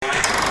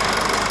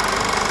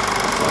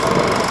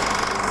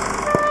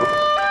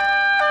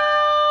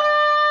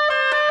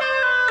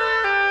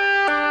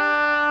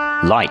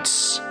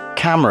Lights,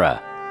 Camera,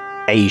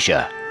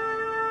 Asia.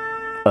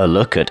 A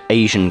look at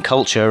Asian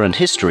culture and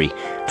history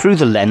through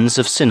the lens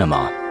of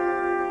cinema.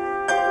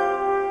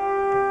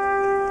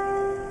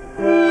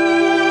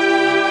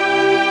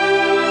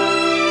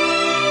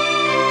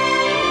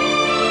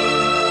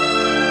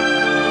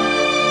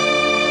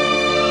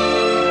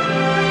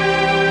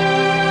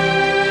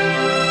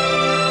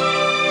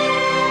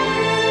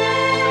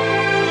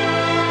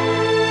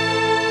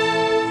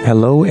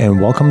 Hello and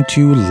welcome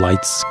to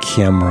Lights,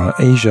 Camera,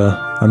 Asia.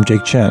 I'm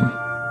Jake Chen.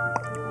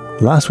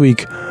 Last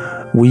week,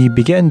 we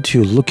began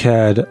to look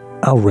at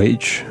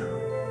Outrage,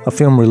 a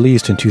film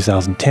released in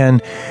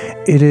 2010.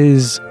 It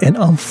is an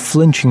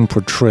unflinching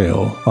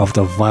portrayal of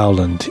the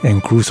violent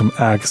and gruesome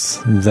acts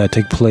that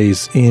take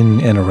place in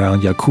and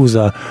around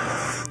Yakuza,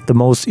 the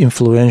most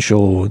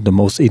influential, the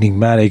most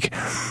enigmatic,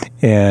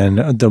 and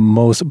the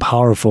most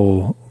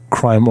powerful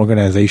crime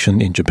organization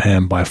in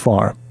Japan by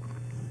far.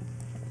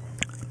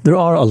 There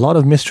are a lot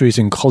of mysteries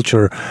in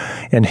culture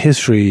and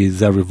history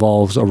that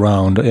revolves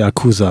around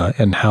Yakuza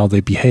and how they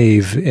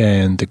behave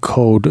and the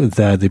code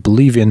that they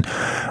believe in,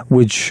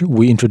 which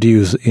we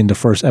introduced in the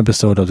first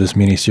episode of this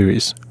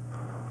miniseries.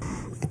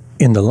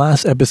 In the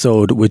last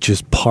episode, which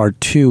is part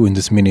 2 in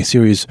this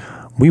miniseries,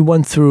 we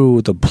went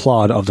through the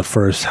plot of the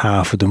first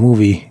half of the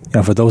movie,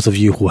 and for those of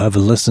you who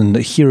haven't listened,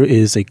 here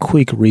is a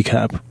quick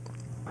recap.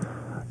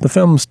 The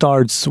film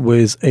starts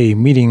with a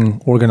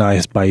meeting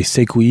organized by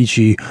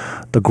Sekuichi,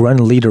 the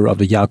grand leader of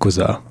the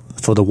Yakuza,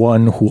 so the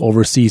one who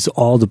oversees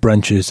all the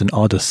branches and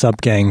all the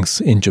sub-gangs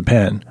in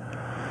Japan.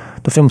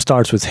 The film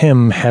starts with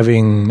him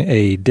having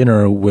a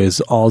dinner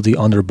with all the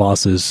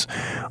underbosses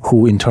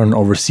who in turn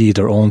oversee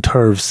their own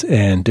turfs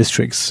and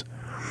districts.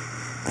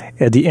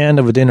 At the end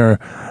of the dinner,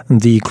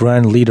 the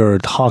grand leader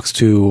talks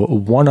to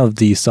one of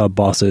the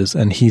sub-bosses,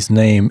 and his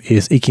name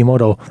is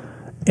Ikimoto,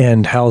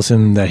 and tells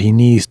him that he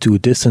needs to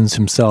distance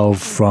himself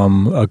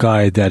from a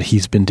guy that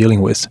he's been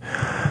dealing with.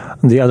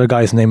 The other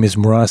guy's name is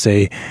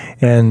Murase,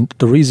 and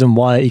the reason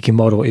why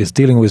Ikimoto is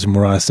dealing with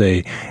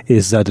Murase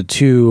is that the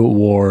two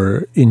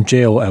were in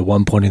jail at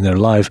one point in their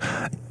life,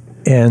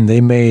 and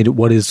they made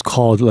what is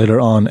called later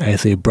on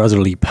as a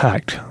brotherly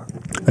pact,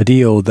 a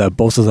deal that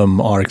both of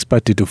them are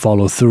expected to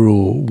follow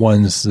through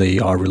once they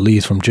are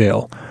released from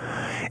jail.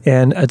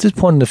 And at this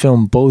point in the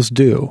film, both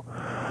do.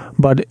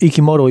 But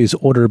Ikimoto is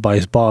ordered by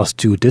his boss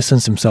to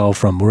distance himself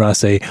from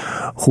Murase,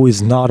 who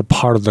is not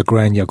part of the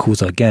Grand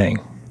Yakuza gang.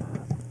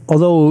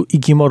 Although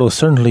Ikimoto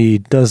certainly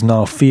does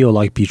not feel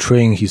like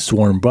betraying his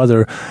sworn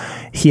brother,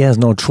 he has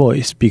no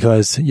choice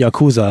because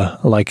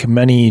Yakuza, like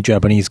many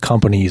Japanese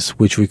companies,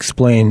 which we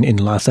explained in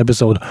the last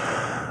episode,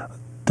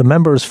 the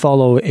members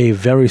follow a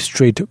very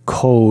strict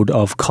code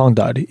of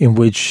conduct in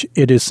which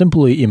it is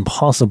simply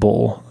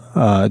impossible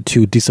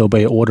to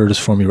disobey orders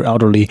from your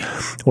elderly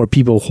or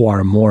people who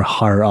are more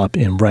higher up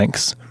in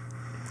ranks.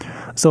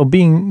 So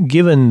being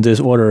given this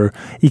order,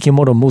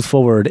 Ikimoto moves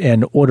forward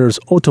and orders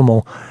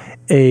Otomo,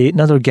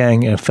 another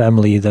gang and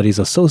family that is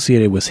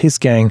associated with his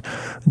gang,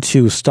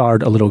 to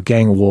start a little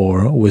gang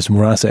war with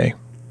Murase.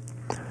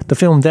 The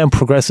film then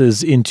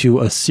progresses into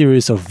a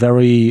series of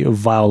very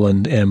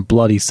violent and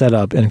bloody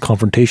setup and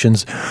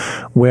confrontations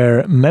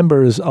where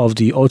members of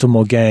the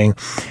Otomo gang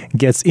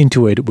gets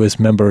into it with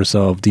members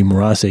of the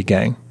Murase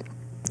gang.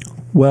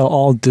 While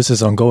all this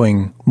is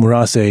ongoing,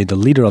 Murase, the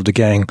leader of the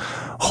gang,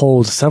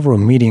 holds several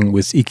meetings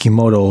with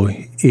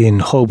Ikimoto in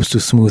hopes to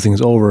smooth things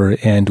over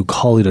and to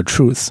call it a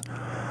truce.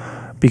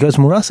 Because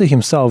Murase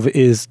himself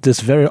is this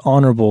very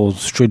honorable,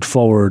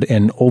 straightforward,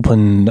 and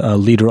open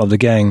leader of the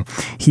gang,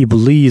 he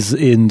believes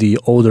in the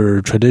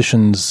older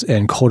traditions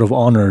and code of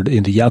honor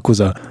in the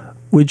Yakuza,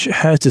 which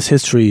has this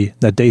history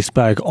that dates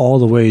back all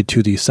the way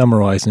to the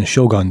samurais and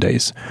shogun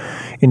days.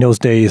 In those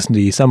days,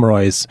 the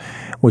samurais,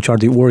 which are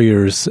the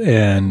warriors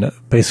and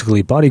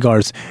basically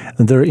bodyguards,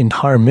 their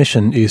entire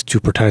mission is to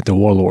protect the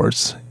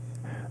warlords.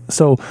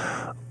 So,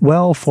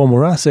 well, for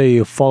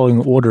Murase, following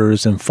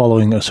orders and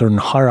following a certain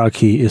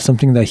hierarchy is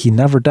something that he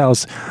never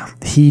doubts.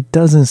 He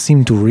doesn't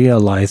seem to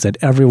realize that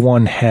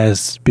everyone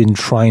has been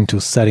trying to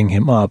setting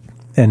him up,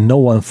 and no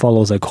one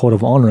follows a code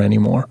of honor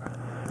anymore.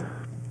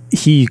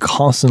 He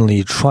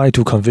constantly tried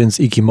to convince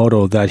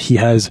Ikimoto that he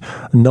has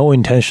no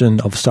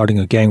intention of starting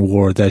a gang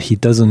war, that he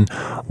doesn't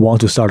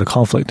want to start a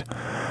conflict.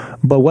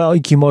 But while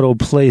Ikimoto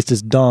plays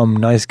this dumb,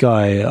 nice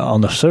guy on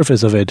the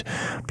surface of it,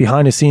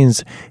 behind the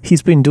scenes,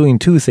 he's been doing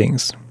two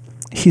things.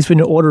 He's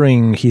been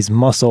ordering his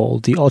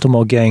muscle, the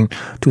Otomo gang,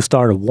 to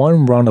start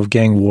one round of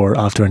gang war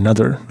after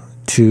another,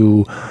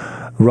 to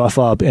rough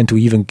up and to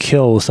even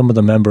kill some of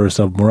the members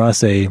of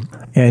Murase,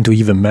 and to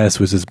even mess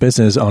with his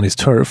business on his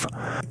turf.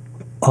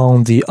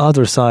 On the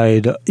other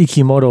side,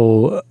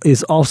 Ikimoto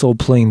is also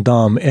playing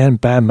dumb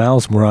and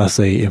badmouths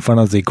Murase in front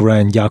of the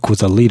Grand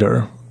Yakuza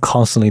leader,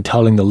 constantly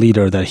telling the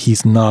leader that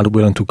he's not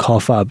willing to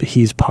cough up,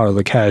 he's part of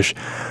the cash,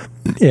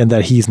 and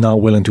that he's not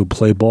willing to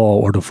play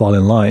ball or to fall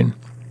in line.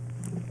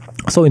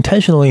 So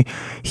intentionally,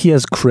 he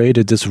has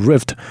created this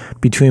rift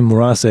between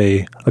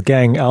Murase, a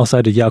gang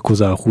outside the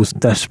Yakuza who's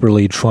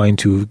desperately trying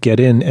to get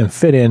in and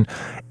fit in,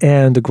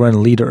 and the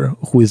Grand Leader,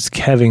 who is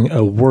having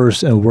a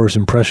worse and worse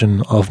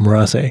impression of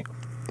Murase.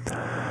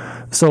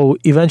 So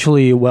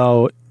eventually,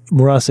 while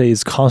Murase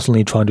is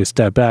constantly trying to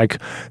step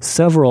back,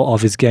 several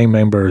of his gang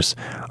members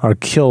are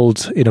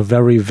killed in a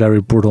very, very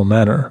brutal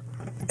manner.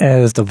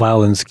 As the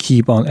violence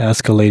keep on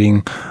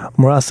escalating,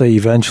 Murase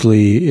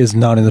eventually is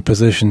not in a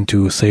position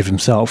to save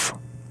himself.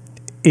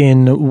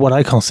 In what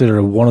I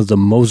consider one of the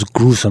most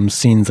gruesome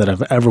scenes that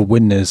I've ever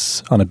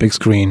witnessed on a big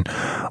screen,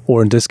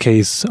 or in this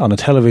case, on a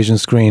television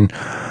screen,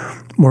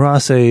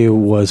 Murase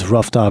was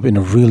roughed up in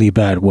a really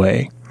bad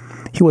way.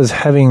 He was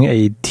having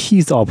a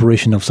teeth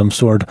operation of some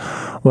sort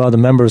while the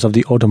members of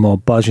the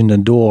Otomo barged in the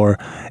door,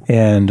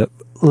 and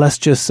let's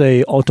just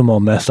say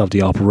Otomo messed up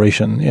the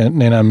operation.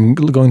 And I'm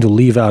going to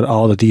leave out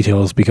all the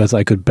details because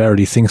I could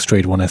barely think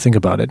straight when I think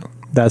about it.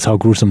 That's how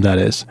gruesome that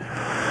is.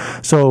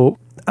 So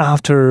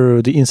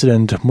after the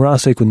incident,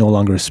 Murase could no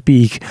longer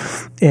speak,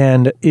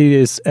 and it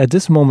is at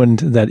this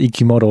moment that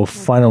Ikimoto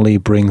finally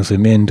brings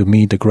him in to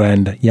meet the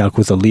Grand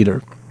Yakuza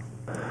leader.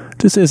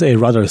 This is a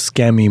rather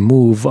scammy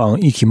move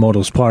on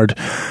Ikimoto's part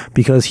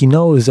because he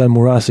knows that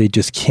Murase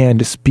just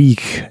can't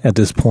speak at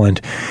this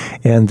point,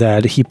 and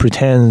that he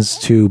pretends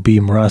to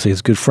be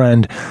Murase's good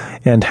friend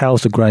and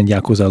tells the Grand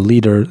Yakuza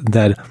leader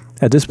that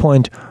at this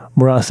point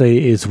Murase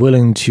is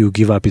willing to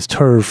give up his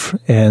turf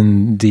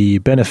and the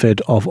benefit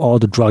of all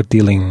the drug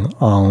dealing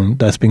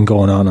that's been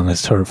going on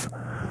his turf.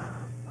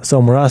 So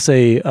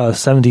Murase, a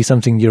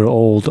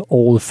 70-something-year-old,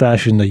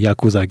 old-fashioned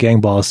Yakuza gang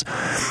boss,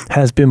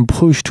 has been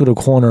pushed to the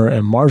corner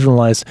and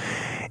marginalized,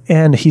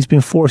 and he's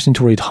been forced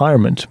into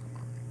retirement.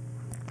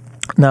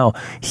 Now,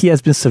 he has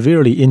been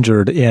severely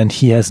injured, and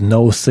he has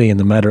no say in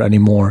the matter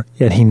anymore,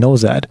 and he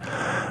knows that.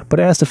 But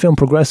as the film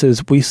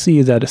progresses, we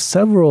see that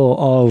several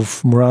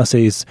of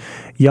Murase's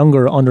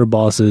younger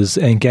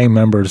underbosses and gang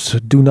members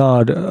do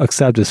not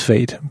accept this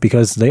fate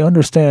because they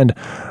understand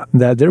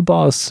that their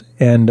boss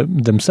and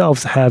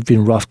themselves have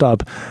been roughed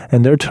up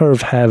and their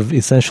turf have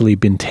essentially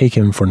been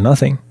taken for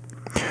nothing.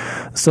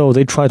 So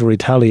they try to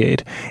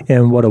retaliate,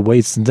 and what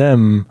awaits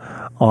them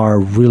are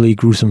really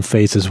gruesome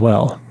fates as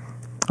well.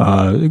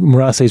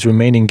 Murase's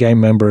remaining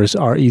gang members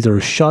are either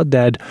shot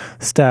dead,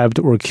 stabbed,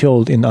 or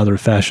killed in other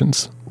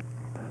fashions.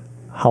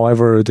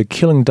 However, the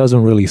killing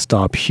doesn't really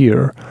stop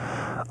here.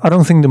 I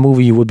don't think the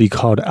movie would be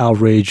called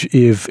Outrage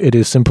if it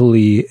is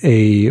simply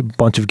a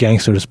bunch of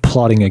gangsters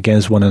plotting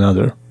against one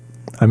another.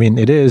 I mean,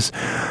 it is,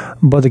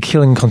 but the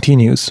killing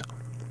continues.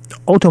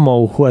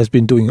 Otomo, who has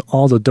been doing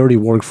all the dirty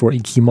work for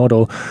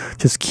Ikimoto,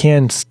 just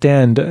can't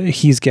stand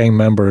his gang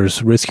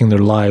members risking their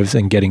lives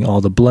and getting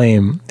all the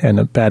blame and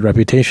a bad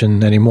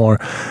reputation anymore.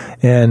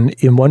 And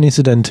in one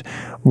incident,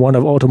 one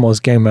of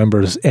Otomo's gang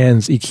members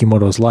ends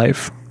Ikimoto's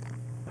life.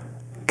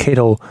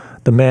 Kato,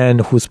 the man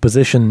whose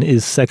position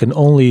is second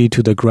only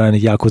to the Grand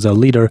Yakuza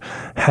leader,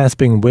 has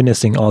been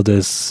witnessing all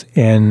this,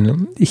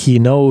 and he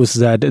knows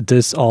that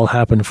this all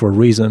happened for a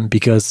reason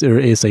because there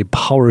is a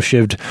power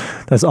shift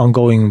that's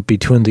ongoing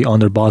between the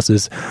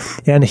underbosses,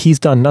 and he's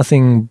done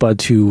nothing but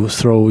to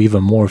throw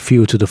even more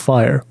fuel to the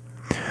fire.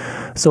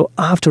 So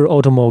after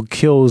Otomo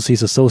kills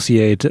his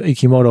associate,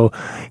 Ikimoto,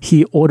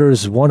 he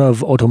orders one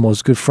of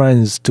Otomo's good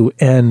friends to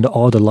end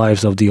all the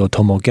lives of the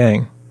Otomo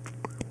gang.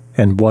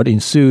 And what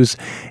ensues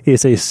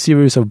is a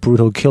series of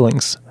brutal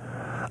killings.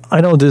 I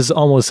know this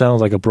almost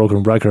sounds like a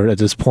broken record at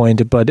this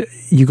point, but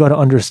you gotta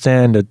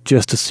understand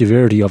just the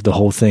severity of the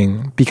whole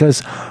thing.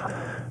 Because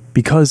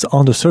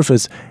on the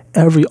surface,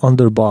 every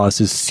underboss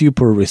is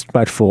super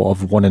respectful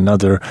of one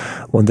another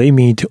when they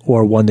meet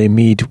or when they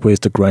meet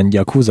with the Grand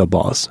Yakuza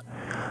boss.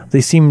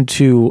 They seem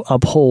to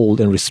uphold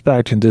and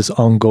respect this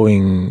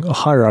ongoing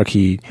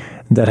hierarchy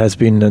that has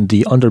been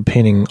the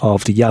underpinning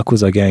of the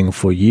Yakuza gang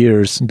for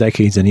years,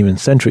 decades, and even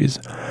centuries.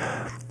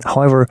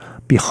 However,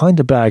 behind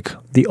the back,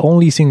 the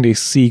only thing they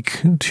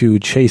seek to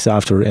chase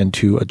after and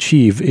to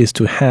achieve is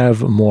to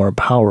have more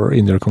power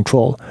in their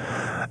control.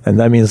 And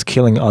that means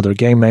killing other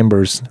gang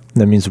members.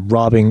 That means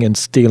robbing and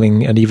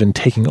stealing and even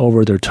taking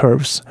over their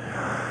turfs.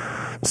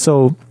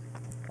 So,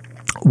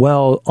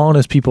 while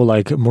honest people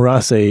like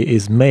Murase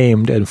is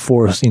maimed and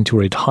forced into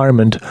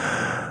retirement,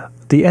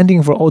 the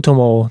ending for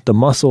Otomo, the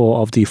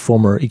muscle of the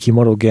former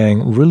Ikimoto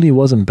gang, really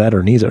wasn't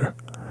better neither.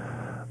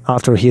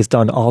 After he has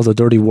done all the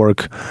dirty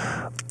work,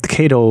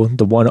 Kato,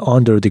 the one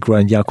under the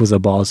Grand Yakuza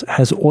boss,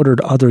 has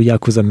ordered other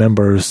Yakuza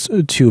members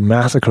to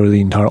massacre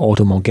the entire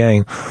Otomo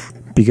gang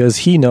because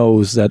he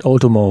knows that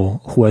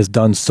Otomo, who has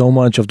done so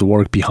much of the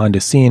work behind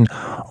the scene,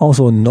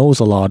 also knows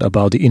a lot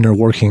about the inner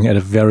working at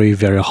a very,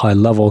 very high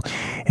level,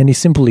 and he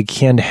simply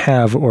can't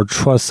have or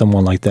trust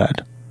someone like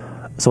that.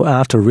 So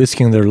after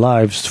risking their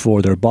lives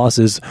for their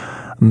bosses,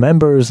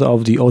 members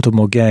of the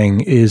Otomo gang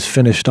is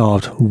finished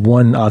off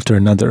one after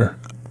another.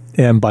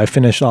 And by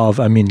finished off,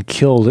 I mean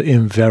killed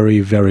in very,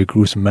 very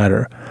gruesome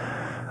manner.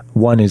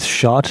 One is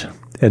shot,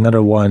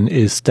 another one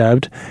is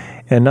stabbed,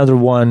 Another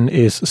one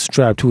is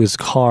strapped to his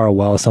car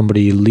while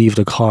somebody leaves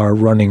the car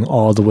running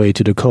all the way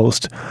to the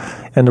coast.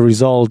 And the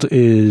result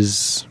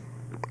is,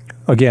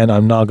 again,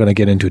 I'm not going to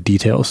get into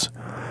details.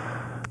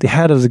 The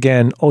head of the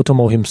gang,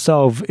 Otomo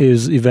himself,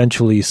 is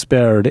eventually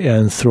spared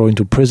and thrown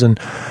into prison.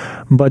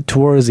 But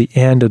towards the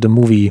end of the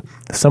movie,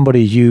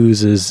 somebody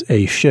uses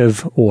a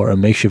shiv or a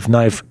makeshift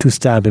knife to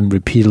stab him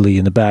repeatedly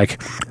in the back.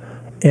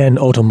 And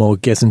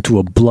Otomo gets into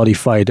a bloody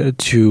fight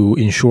to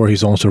ensure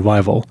his own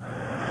survival.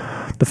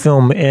 The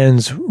film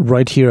ends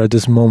right here at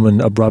this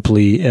moment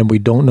abruptly, and we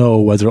don't know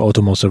whether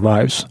Otomo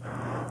survives.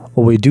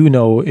 What we do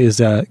know is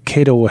that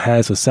Kato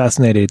has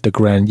assassinated the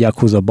Grand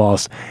Yakuza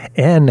boss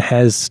and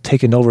has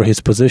taken over his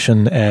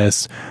position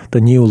as the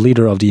new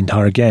leader of the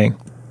entire gang.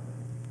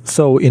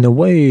 So, in a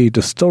way,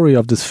 the story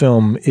of this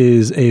film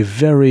is a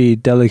very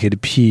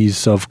delicate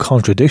piece of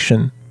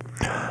contradiction.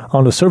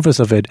 On the surface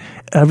of it,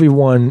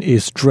 everyone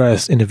is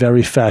dressed in a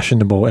very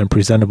fashionable and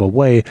presentable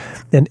way,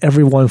 and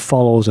everyone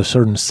follows a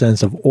certain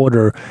sense of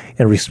order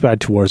and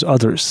respect towards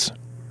others.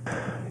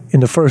 In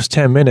the first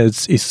 10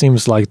 minutes, it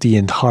seems like the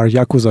entire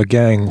Yakuza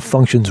gang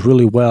functions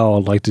really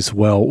well like this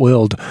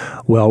well-oiled,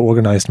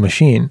 well-organized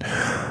machine.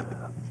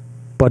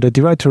 But the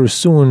director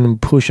soon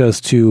pushes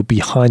us to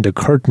behind the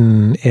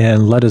curtain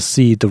and let us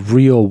see the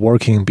real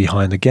working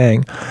behind the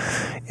gang.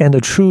 And the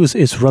truth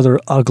is rather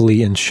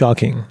ugly and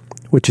shocking,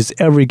 which is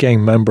every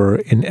gang member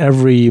in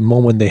every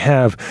moment they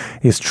have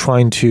is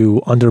trying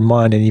to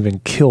undermine and even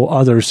kill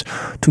others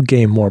to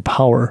gain more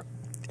power.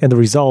 And the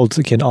results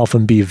can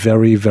often be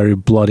very, very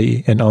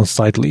bloody and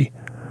unsightly.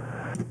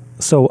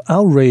 So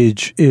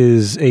outrage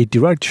is a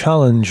direct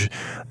challenge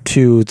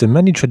to the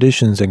many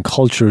traditions and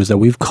cultures that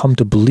we've come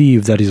to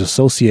believe that is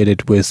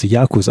associated with the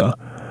Yakuza.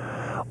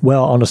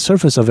 Well, on the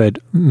surface of it,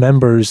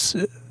 members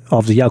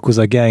of the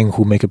Yakuza gang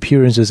who make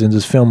appearances in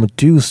this film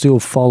do still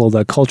follow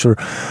that culture.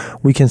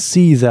 We can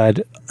see that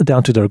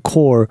down to their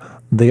core,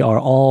 they are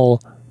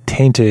all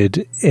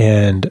tainted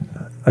and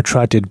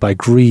attracted by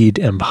greed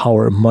and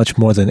power much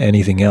more than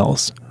anything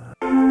else.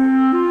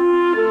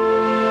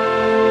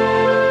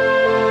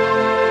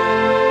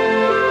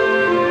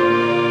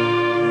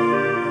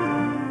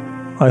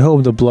 I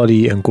hope the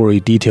bloody and gory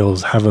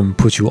details haven't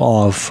put you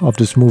off of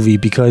this movie,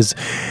 because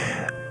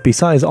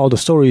besides all the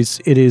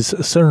stories, it is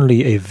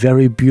certainly a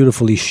very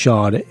beautifully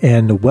shot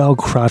and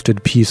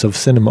well-crafted piece of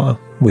cinema,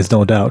 with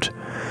no doubt.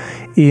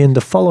 In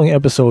the following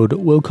episode,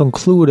 we'll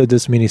conclude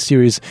this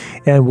miniseries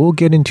and we'll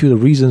get into the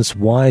reasons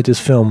why this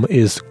film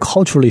is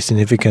culturally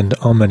significant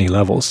on many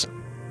levels.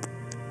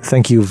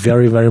 Thank you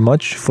very, very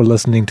much for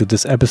listening to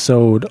this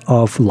episode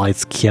of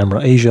Lights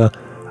Camera Asia.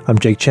 I'm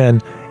Jake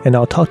Chen, and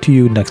I'll talk to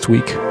you next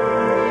week.